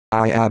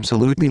I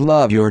absolutely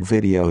love your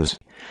videos.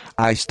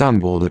 I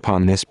stumbled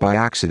upon this by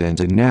accident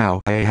and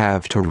now I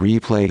have to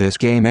replay this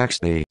game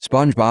XD.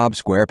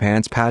 SpongeBob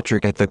SquarePants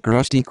Patrick at the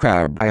Krusty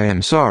Krab. I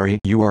am sorry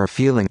you are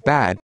feeling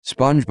bad,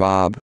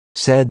 SpongeBob,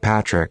 said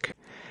Patrick.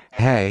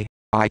 Hey,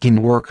 I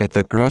can work at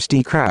the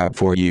Krusty Krab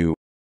for you.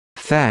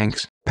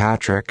 Thanks,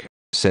 Patrick,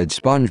 said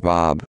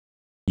SpongeBob.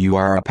 You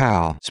are a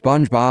pal.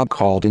 SpongeBob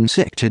called in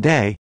sick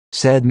today,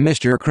 said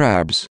Mr.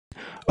 Krabs.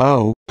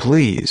 Oh,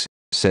 please,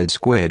 said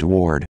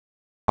Squidward.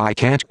 I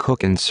can't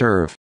cook and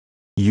serve.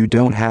 You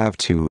don't have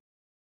to,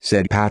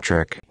 said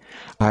Patrick.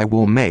 I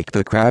will make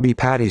the Krabby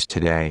Patties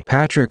today.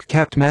 Patrick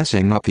kept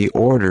messing up the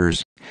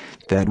orders.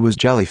 That was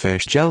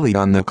jellyfish jelly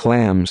on the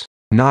clams,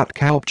 not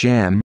kelp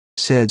jam,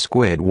 said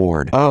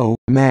Squidward. Oh,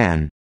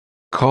 man,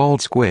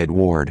 called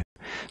Squidward.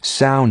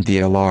 Sound the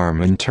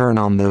alarm and turn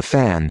on the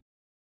fan.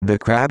 The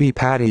Krabby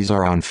Patties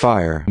are on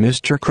fire.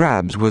 Mr.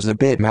 Krabs was a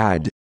bit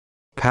mad.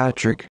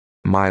 Patrick,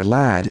 my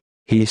lad,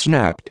 he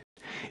snapped.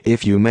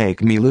 If you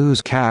make me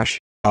lose cash,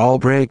 I'll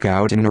break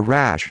out in a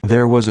rash.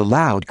 There was a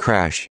loud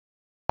crash.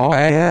 Oh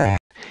yeah,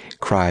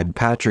 cried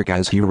Patrick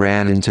as he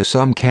ran into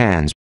some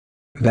cans.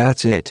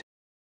 That's it,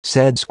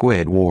 said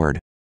Squidward.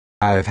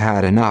 I've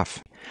had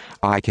enough.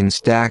 I can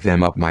stack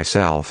them up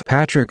myself.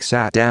 Patrick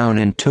sat down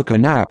and took a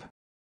nap.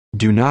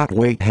 Do not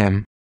wake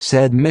him,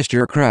 said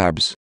Mr.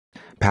 Krabs.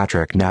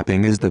 Patrick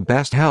napping is the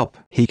best help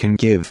he can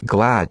give.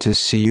 Glad to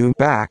see you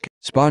back,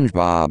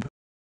 SpongeBob,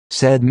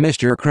 said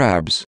Mr.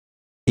 Krabs.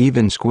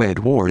 Even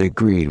Squidward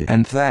agreed.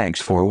 And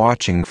thanks for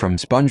watching from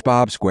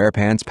SpongeBob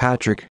SquarePants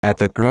Patrick at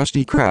the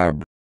Krusty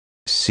Krab.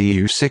 See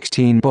you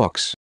 16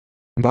 books.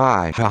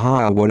 Bye.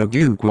 Haha, what a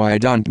gook. Why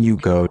don't you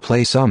go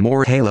play some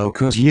more Halo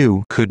 'cause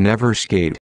you could never skate.